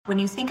When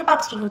you think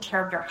about taking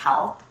care of your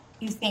health,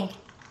 you think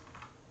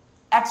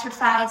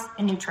exercise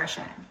and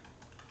nutrition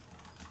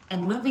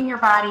and moving your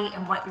body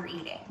and what you're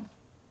eating.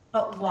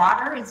 But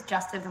water is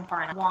just as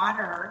important.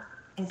 Water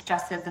is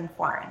just as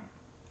important.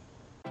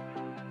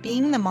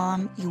 Being the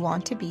mom you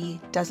want to be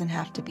doesn't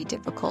have to be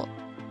difficult.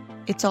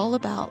 It's all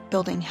about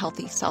building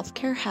healthy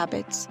self-care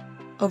habits,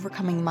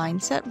 overcoming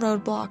mindset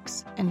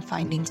roadblocks, and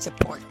finding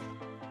support.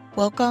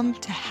 Welcome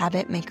to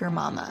Habit Maker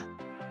Mama.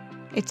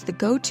 It's the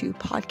go-to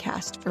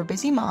podcast for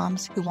busy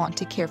moms who want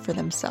to care for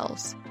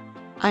themselves.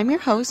 I'm your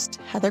host,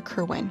 Heather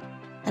Kerwin,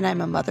 and I'm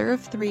a mother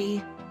of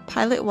 3,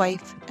 pilot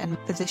wife, and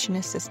physician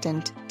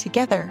assistant.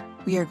 Together,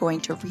 we are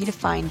going to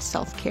redefine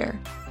self-care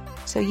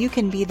so you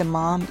can be the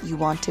mom you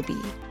want to be.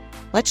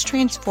 Let's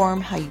transform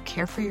how you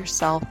care for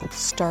yourself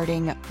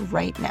starting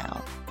right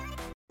now.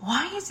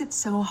 Why is it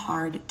so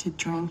hard to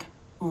drink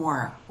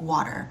more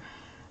water?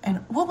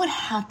 And what would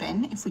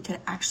happen if we could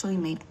actually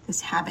make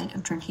this habit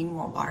of drinking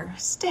more water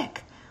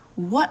stick?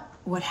 What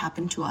would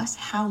happen to us?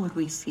 How would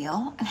we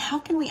feel? And how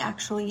can we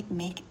actually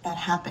make that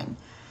happen?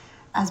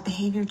 As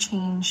behavior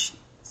change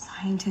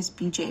scientist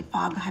BJ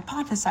Fogg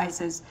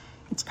hypothesizes,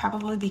 it's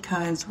probably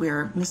because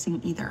we're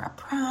missing either a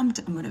prompt,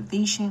 a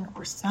motivation,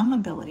 or some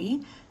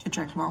ability to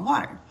drink more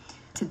water.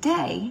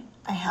 Today,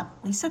 I have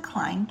Lisa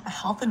Klein, a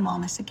health and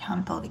wellness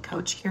accountability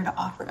coach, here to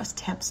offer us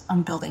tips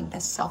on building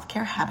this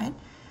self-care habit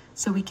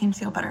so we can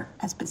feel better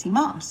as busy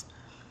moms.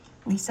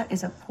 Lisa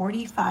is a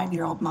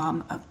 45-year-old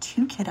mom of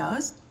 2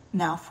 kiddos,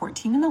 now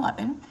 14 and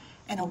 11,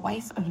 and a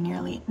wife of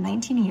nearly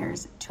 19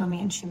 years to a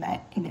man she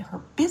met in her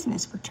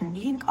business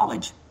fraternity in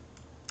college.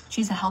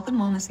 She's a health and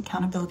wellness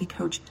accountability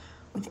coach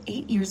with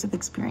 8 years of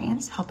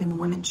experience helping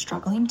women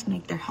struggling to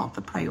make their health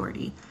a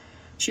priority.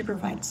 She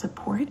provides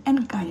support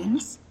and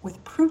guidance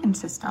with proven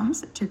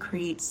systems to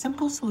create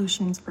simple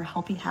solutions for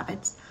healthy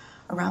habits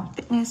around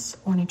fitness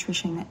or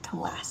nutrition to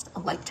last a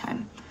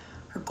lifetime.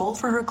 Her goal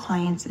for her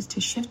clients is to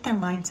shift their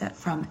mindset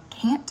from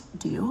can't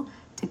do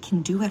to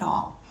can do it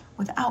all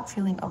without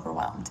feeling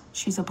overwhelmed.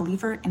 She's a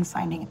believer in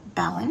finding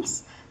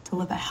balance to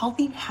live a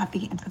healthy,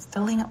 happy, and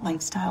fulfilling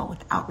lifestyle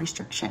without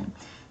restriction.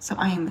 So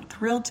I am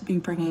thrilled to be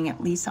bringing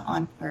Lisa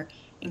on for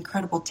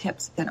incredible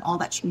tips and all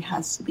that she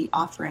has to be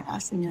offering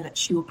us, and know that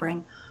she will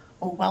bring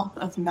a wealth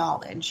of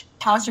knowledge.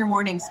 How's your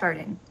morning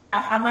starting? I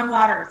have my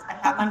water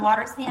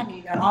handy.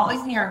 You can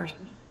always hear me.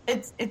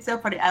 It's so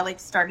funny. I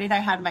started, I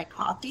had my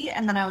coffee,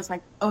 and then I was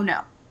like, oh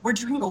no, we're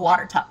doing a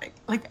water topic.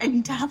 I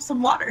need to have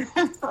some water.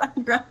 So I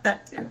grabbed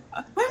that too.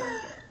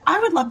 I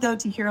would love, though,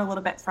 to hear a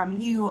little bit from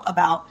you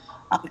about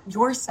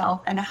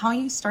yourself and how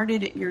you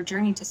started your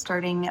journey to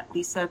starting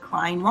Lisa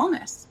Klein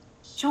Wellness.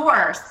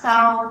 Sure.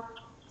 So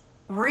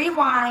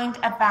rewind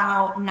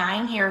about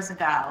 9 years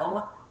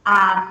ago.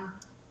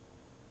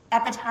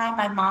 At the time,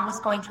 my mom was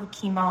going through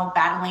chemo,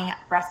 battling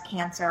breast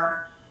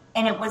cancer.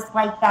 And it was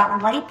like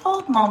that light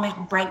bulb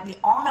moment, right? We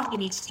all know we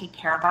need to take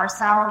care of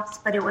ourselves.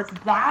 But it was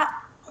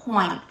that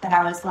point that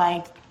I was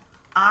like,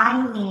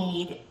 I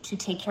need to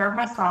take care of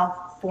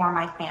myself for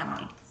my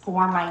family,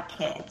 for my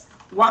kids.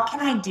 What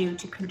can I do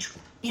to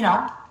control,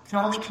 can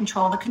only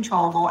control the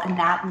controllable. And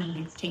that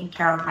means taking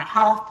care of my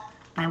health,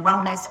 my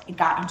wellness. I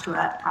got into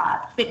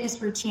a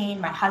fitness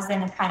routine. My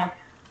husband and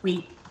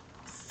we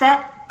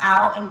set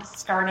out and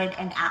started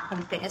an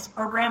at-home fitness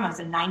program. It was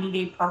a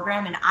 90-day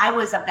program, and I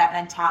was of that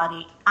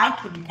mentality. I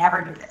could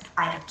never do this.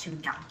 I have 2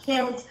 young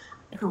kids.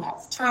 Who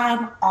has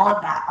time? All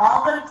of that.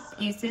 All the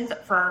excuses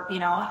for,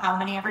 how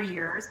many ever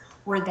years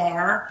were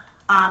there.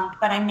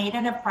 But I made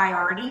it a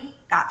priority,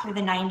 got through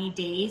the 90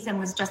 days, and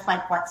was just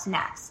like, what's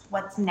next?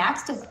 What's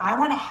next is I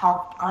want to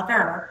help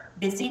other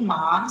busy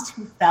moms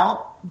who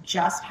felt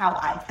just how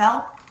I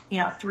felt,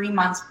 3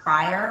 months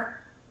prior,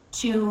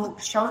 to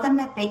show them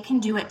that they can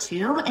do it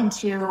too, and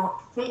to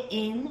fit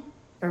in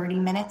 30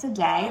 minutes a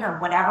day or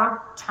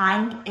whatever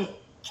time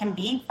it can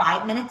be,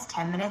 5 minutes,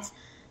 10 minutes,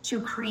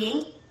 to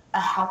create a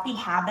healthy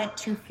habit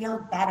to feel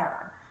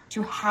better,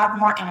 to have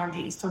more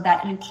energy so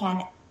that you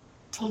can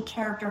take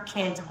care of your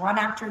kids, run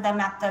after them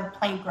at the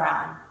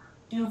playground,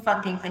 do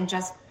fun things, and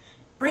just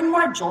bring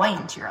more joy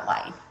into your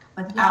life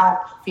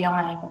without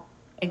feeling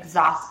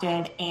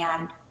exhausted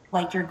and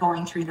like you're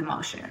going through the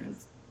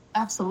motions.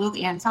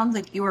 Absolutely. And it sounds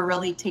like you were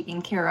really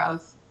taking care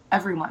of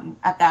everyone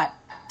at that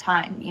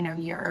time.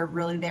 You're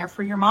really there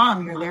for your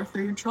mom. You're there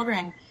for your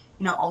children,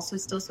 also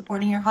still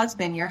supporting your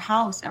husband, your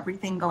house,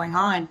 everything going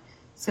on.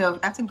 So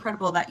that's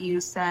incredible that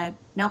you said,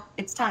 nope,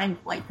 it's time.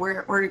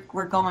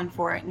 We're going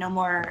for it. No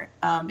more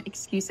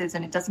excuses.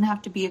 And it doesn't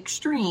have to be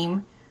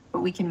extreme, but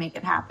we can make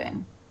it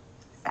happen.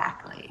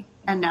 Exactly.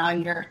 And now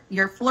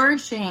you're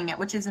flourishing,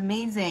 which is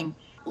amazing.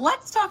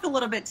 Let's talk a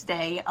little bit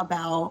today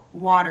about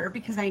water,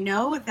 because I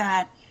know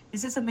that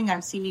this is something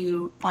I've seen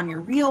you on your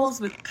reels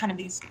with kind of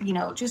these,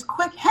 just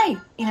quick, hey,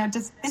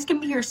 this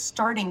can be your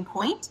starting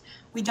point.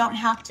 We don't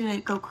have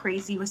to go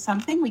crazy with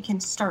something. We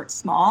can start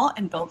small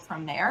and build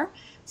from there.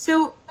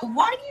 So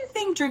why do you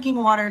think drinking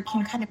water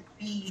can kind of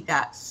be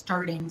that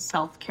starting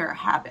self-care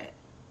habit?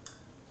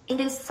 It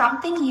is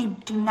something you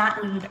do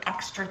not need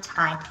extra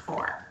time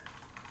for.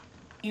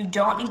 you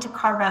don't need to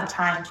carve out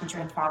time to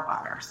drink more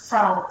water.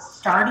 So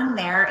starting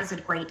there is a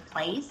great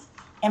place.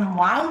 And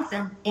why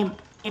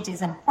it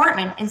is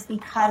important is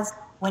because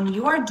when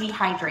you are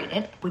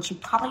dehydrated, which you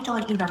probably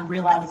don't even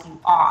realize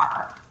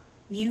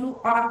you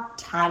are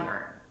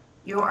tired.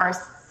 You are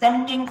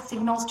sending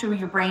signals to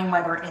your brain,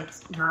 whether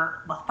it's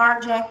you're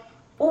lethargic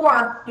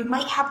or you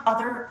might have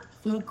other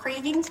food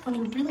cravings when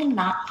you're really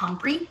not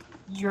hungry,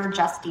 you're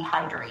just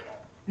dehydrated.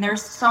 And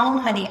there's so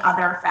many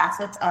other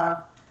facets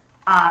of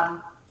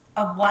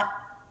what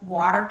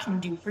water can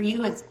do for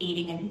you. It's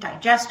aiding in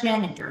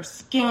digestion and your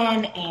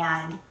skin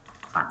and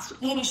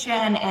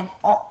constipation and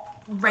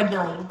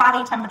regulating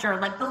body temperature.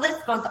 Like the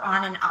list goes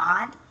on and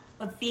on.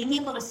 But being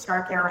able to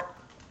start there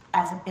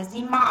as a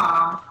busy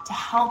mom to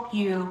help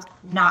you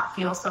not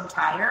feel so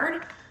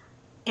tired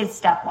is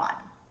step one.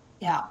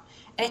 Yeah.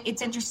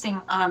 It's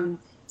interesting.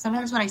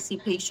 Sometimes when I see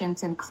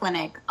patients in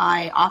clinic,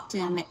 I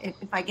often,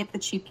 if I get the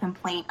chief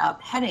complaint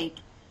of headache,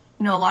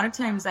 a lot of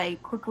times I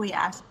quickly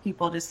ask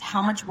people just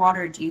how much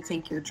water do you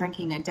think you're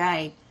drinking a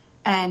day?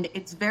 And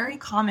it's very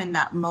common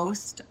that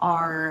most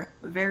are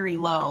very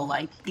low,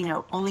 like,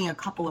 only a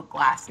couple of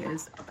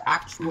glasses of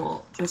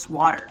actual just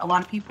water. A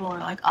lot of people are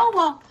like, oh,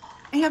 well,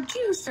 I have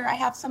juice or I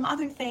have some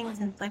other things.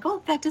 And it's like,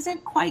 oh, that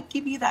doesn't quite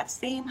give you that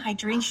same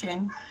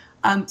hydration.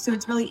 So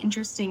it's really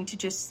interesting to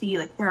just see,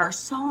 like, there are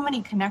so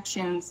many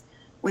connections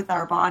with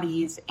our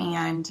bodies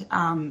and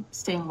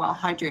staying well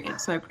hydrated.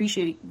 So I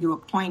appreciate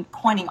you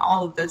pointing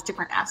all of those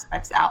different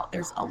aspects out.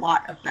 There's a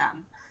lot of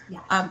them.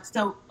 Yeah.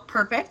 So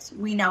perfect.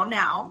 We know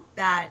now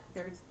that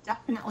there's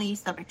definitely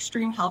some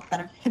extreme health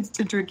benefits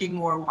to drinking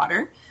more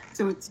water.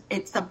 So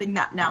it's something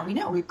that now we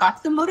know. We've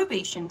got some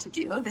motivation to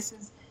do. This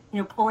is,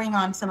 pulling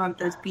on some of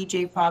those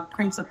BJ Fogg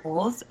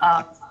principles.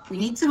 We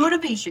need some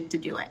motivation to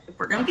do it. If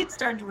we're going to get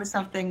started with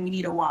something, we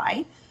need a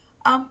why.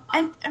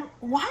 And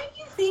why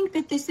do you think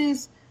that this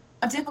is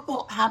a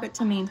difficult habit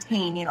to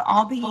maintain?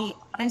 I'll be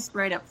honest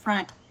right up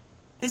front.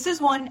 This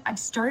is one I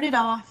started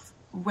off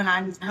when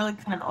I was really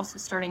kind of also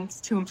starting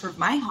to improve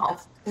my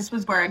health. This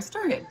was where I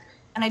started.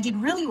 And I did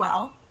really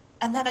well.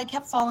 And then I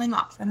kept falling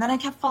off. And then I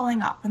kept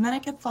falling off. And then I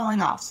kept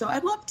falling off. So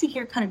I'd love to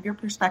hear kind of your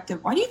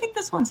perspective. Why do you think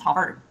this one's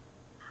hard?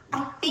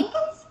 I think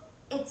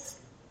it's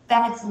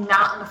that it's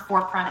not in the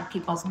forefront of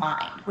people's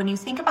mind. When you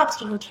think about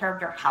taking care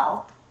of your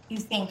health, you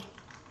think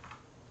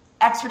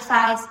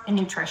exercise and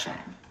nutrition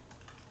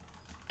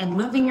and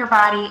moving your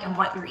body and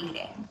what you're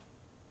eating.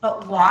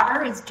 But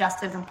water is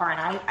just as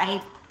important.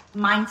 I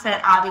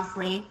mindset,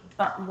 obviously,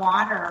 but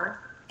water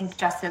is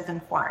just as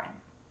important.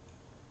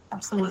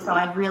 Absolutely. And so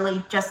I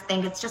really just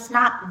think it's just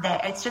not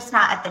there. It's just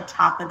not at the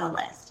top of the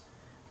list.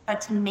 But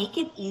to make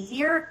it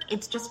easier,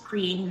 it's just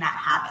creating that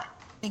habit.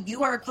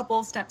 You are a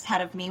couple steps ahead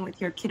of me with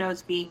your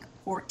kiddos being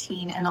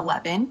 14 and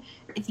 11.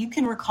 If you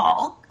can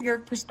recall your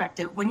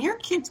perspective, when your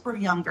kids were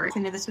younger, I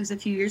know this was a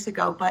few years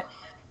ago, but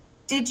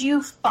did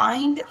you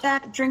find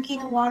that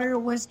drinking water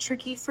was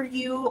tricky for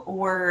you?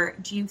 Or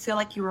do you feel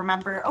like you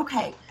remember,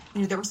 okay,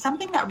 there was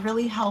something that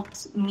really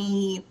helped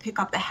me pick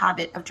up the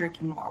habit of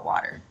drinking more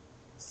water?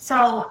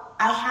 So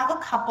I have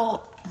a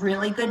couple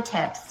really good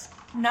tips.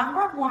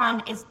 Number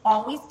one is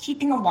always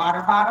keeping a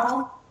water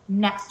bottle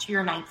next to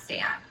your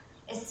nightstand,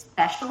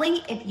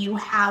 especially if you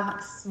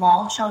have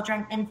small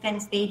children,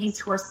 infants, babies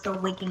who are still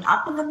waking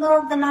up in the middle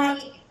of the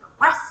night,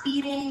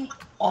 breastfeeding,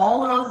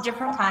 all of those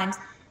different times.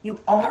 You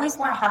always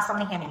want to have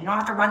something handy. You don't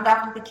have to run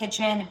down to the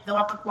kitchen and fill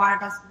up with water.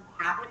 Just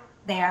have it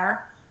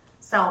there.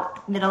 So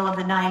middle of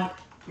the night,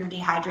 you're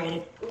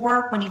dehydrated.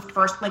 Or when you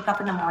first wake up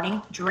in the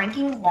morning,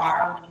 drinking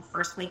water when you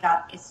first wake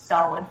up is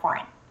so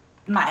important.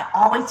 I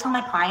always tell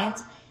my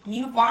clients,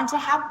 you want to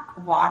have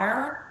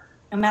water,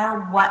 no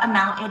matter what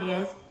amount it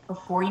is,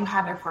 before you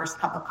have your first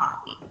cup of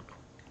coffee.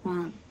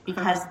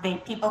 Because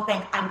people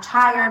think, I'm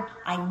tired,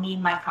 I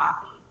need my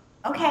coffee.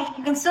 Okay,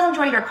 you can still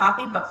enjoy your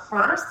coffee, but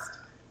first,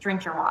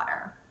 drink your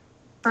water.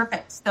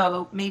 Perfect.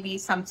 So maybe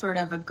some sort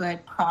of a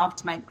good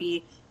prompt might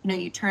be,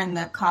 you turn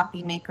the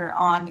coffee maker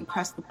on, you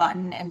press the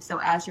button, and so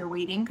as you're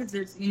waiting, because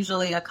there's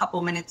usually a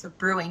couple minutes of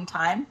brewing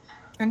time,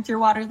 drink your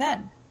water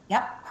then.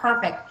 Yep,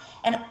 perfect.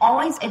 And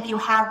always, if you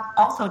have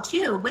also,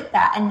 too, with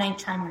that, a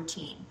nighttime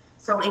routine.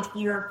 So if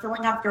you're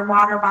filling up your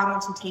water bottle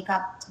to take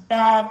up to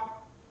bed,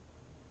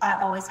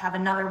 I always have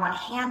another one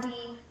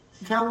handy.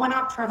 Fill one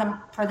up for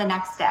the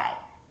next day.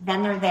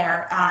 Then they're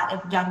there.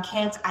 If young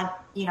kids,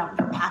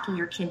 you're packing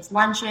your kids'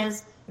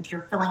 lunches. If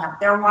you're filling up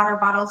their water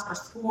bottles for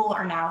school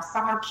or now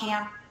summer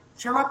camp,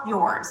 fill up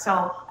yours.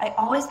 So I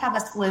always have a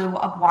slew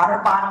of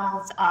water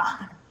bottles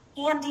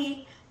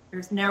handy.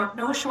 There's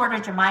no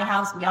shortage in my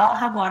house. We all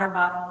have water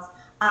bottles.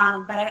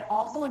 But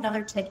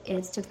another tip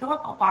is to fill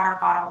up a water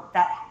bottle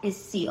that is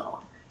sealed.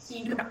 So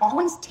you can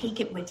always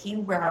take it with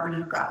you wherever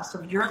you go. So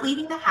if you're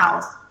leaving the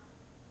house,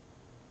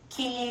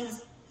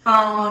 keys,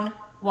 phone,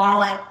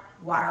 wallet,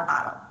 water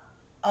bottle.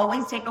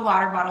 Always take a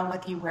water bottle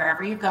with you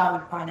wherever you go.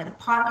 You're going to the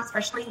park,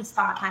 especially in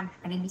summertime,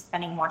 you're going to be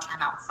spending more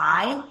time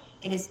outside.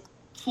 It is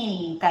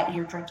key that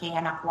you're drinking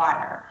enough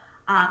water.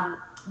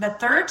 The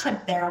third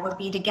tip there would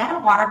be to get a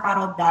water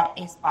bottle that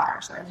is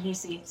large. So as you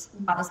see,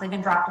 bottles have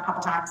been dropped a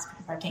couple times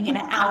because they're taking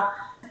it out.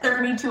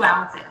 32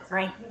 ounces,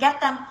 right?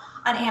 Get them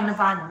on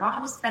Amazon. You don't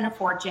have to spend a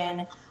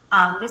fortune.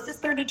 This is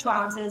 32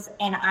 ounces,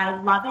 and I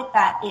love it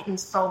that it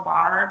is so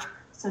large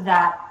so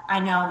that I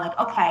know, like,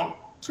 okay,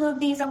 2 of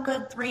these I'm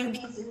good, 3 of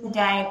these in the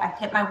day, I've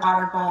hit my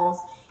water goals,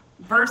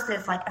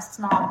 versus like a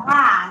small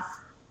glass.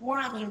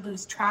 One, you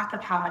lose track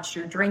of how much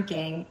you're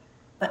drinking,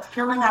 but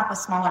filling up a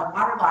smaller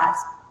water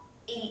glass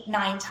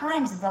 8-9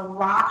 times is a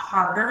lot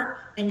harder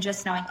than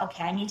just knowing,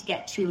 okay, I need to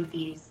get 2 of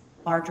these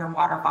larger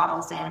water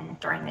bottles in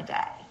during the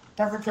day.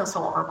 Doesn't feel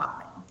so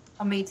overwhelming.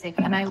 Amazing.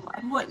 And I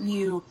love what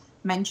you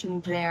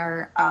mentioned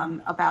there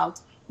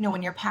about,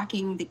 when you're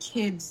packing the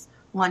kids'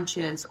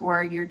 lunches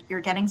or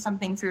you're getting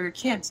something for your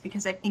kids,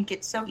 because I think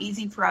it's so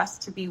easy for us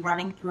to be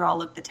running through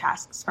all of the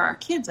tasks for our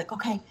kids. Like,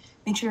 okay,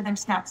 make sure their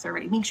snacks are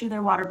ready, make sure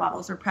their water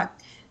bottles are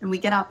prepped. And we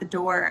get out the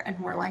door and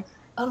we're like,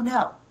 oh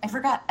no, I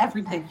forgot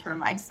everything for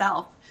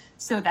myself.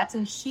 So that's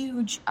a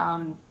huge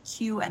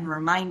cue and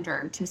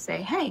reminder to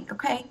say, hey,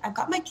 okay, I've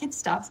got my kids'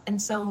 stuff,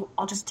 and so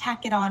I'll just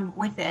tack it on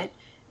with it.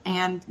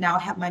 And now I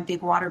have my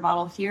big water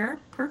bottle here.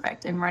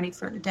 Perfect. I'm ready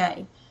for the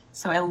day.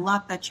 So I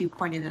love that you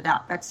pointed it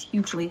out. That's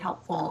hugely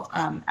helpful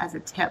as a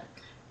tip.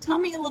 Tell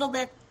me a little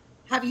bit,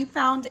 have you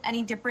found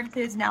any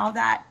differences now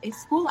that is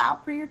school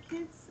out for your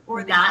kids?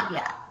 Or Not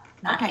yet.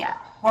 Not yet.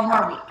 One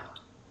more week.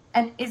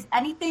 And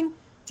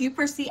do you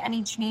foresee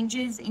any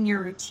changes in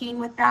your routine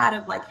with that,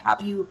 of like how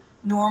you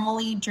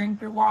normally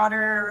drink your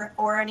water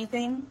or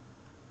anything?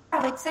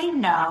 I would say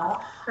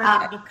no,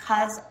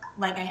 because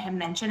like I had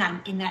mentioned,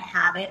 I'm in that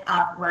habit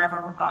of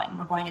wherever we're going.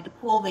 We're going to the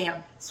pool, they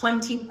have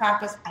swim team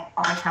practice, I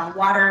always have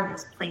water,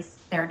 there's a place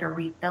there to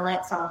refill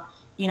it. So,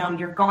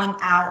 you're going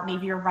out,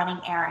 maybe you're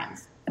running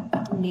errands.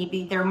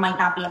 Maybe there might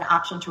not be an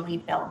option to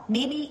refill.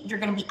 Maybe you're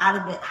going to be out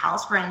of the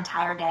house for an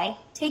entire day.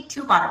 Take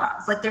 2 water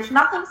bottles. Like, there's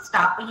nothing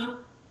stopping you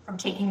from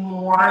taking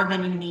more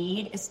than you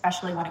need,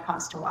 especially when it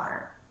comes to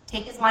water.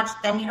 Take as much,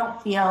 then you don't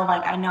feel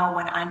like, I know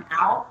when I'm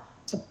out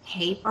to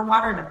pay for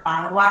water, to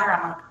buy water,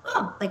 I'm like,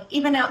 oh, like,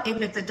 even if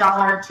it's $1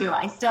 or $2,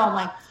 I still am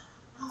like,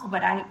 oh,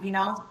 but I'd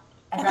rather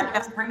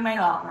have to bring my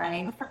own,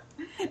 right?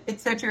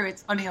 It's so true.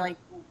 It's funny, like,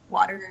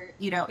 water,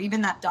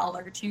 even that $1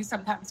 or $2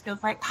 sometimes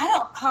feels like, I'm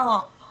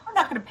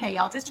not going to pay.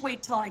 I'll just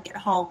wait till I get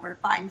home or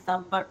find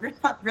some. But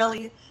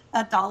really,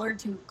 that $1 or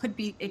 $2 could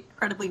be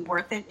incredibly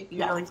worth it if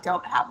you really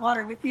don't have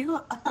water with you.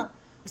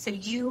 So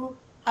you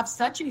have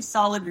such a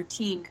solid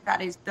routine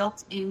that is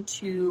built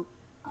into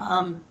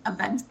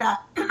events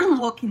that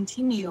will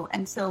continue.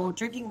 And so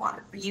drinking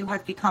water for you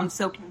has become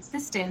so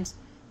consistent,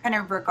 kind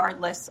of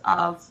regardless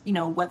of,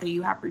 whether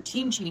you have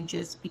routine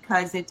changes,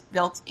 because it's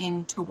built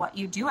into what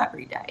you do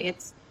every day.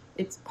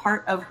 It's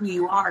part of who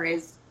you are,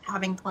 is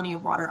having plenty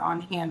of water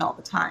on hand all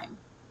the time.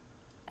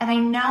 And I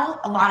know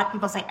a lot of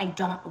people say, I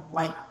don't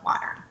like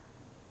water.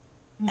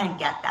 I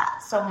get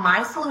that. So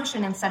my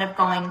solution, instead of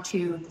going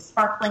to the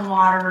sparkling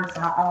waters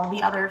and all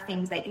the other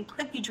things that you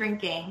could be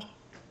drinking,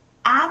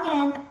 add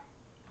in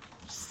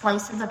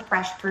slices of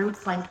fresh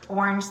fruits, like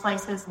orange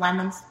slices,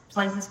 lemon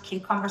slices,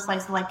 cucumber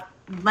slices, like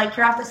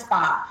you're at the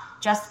spa,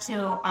 just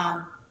to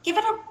give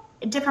it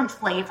a different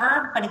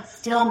flavor, but it's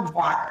still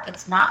water.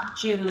 It's not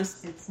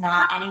juice. It's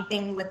not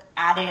anything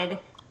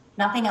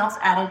nothing else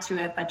added to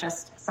it, but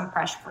just some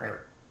fresh fruit.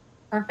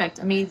 Perfect.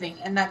 Amazing.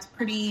 And that's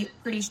pretty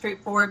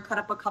straightforward. Cut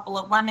up a couple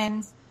of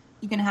lemons.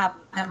 You can have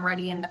them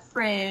ready in the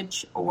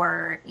fridge,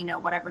 or,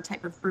 whatever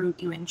type of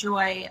fruit you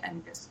enjoy,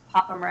 and just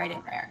pop them right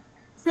in there.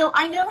 So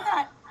I know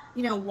that,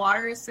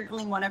 water is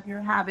certainly one of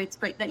your habits,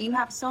 but that you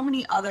have so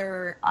many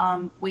other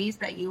ways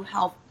that you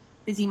help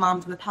busy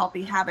moms with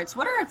healthy habits.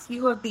 What are a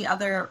few of the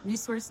other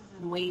resources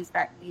and ways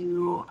that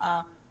you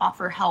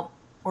offer help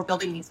for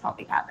building these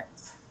healthy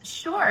habits?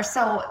 Sure.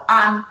 So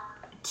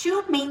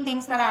 2 main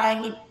things that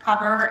I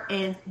cover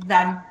is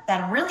that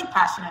I'm really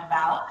passionate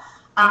about.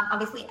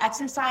 Obviously,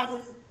 exercise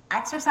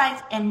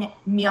and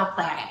meal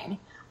planning.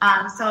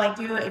 So I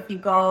do, if you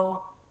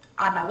go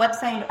on my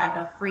website, I have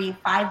a free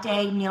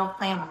 5-day meal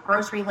plan with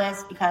grocery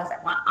list, because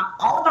I'm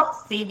all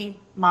about saving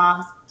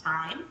moms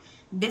time,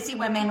 busy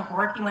women,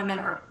 working women,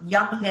 or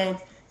young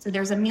kids. So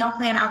there's a meal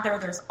plan out there.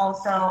 There's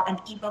also an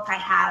ebook I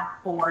have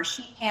for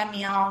sheet pan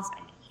meals.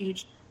 I'm a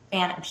huge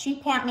fan of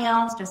sheet pan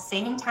meals, just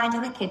saving time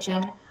in the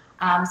kitchen.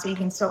 So you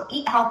can still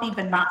eat healthy,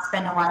 but not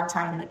spend a lot of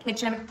time in the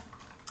kitchen.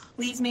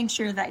 Please make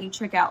sure that you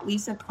check out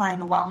Lisa Klein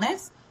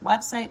Wellness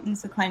website,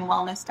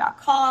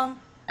 lisakleinwellness.com.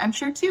 I'm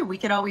sure too, we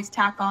could always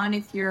tack on,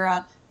 if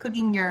you're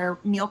cooking your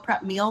meal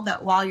prep meal,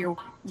 that while you're,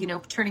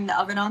 turning the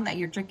oven on, that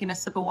you're drinking a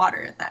sip of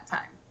water at that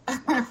time.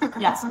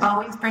 Yes,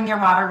 always bring your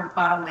water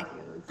bottle with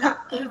you.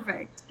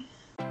 Perfect.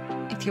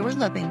 If you're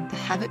loving the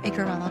Habit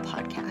Maker Mama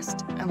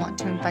podcast, I want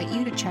to invite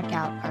you to check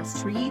out our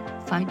free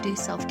 5-day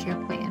self-care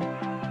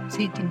plan, so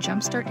you can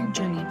jumpstart your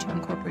journey to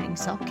incorporating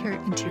self-care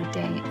into your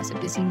day as a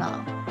busy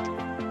mom.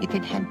 You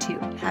can head to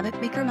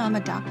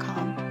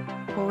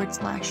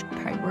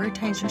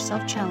habitmakermama.com/prioritize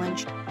yourself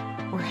challenge,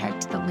 or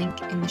head to the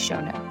link in the show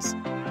notes.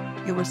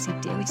 You'll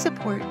receive daily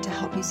support to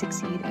help you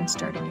succeed and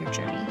start in your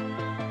journey.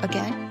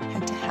 Again,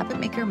 head to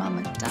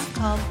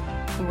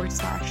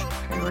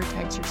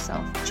habitmakermama.com/prioritize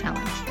yourself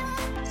challenge.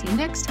 See you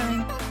next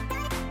time.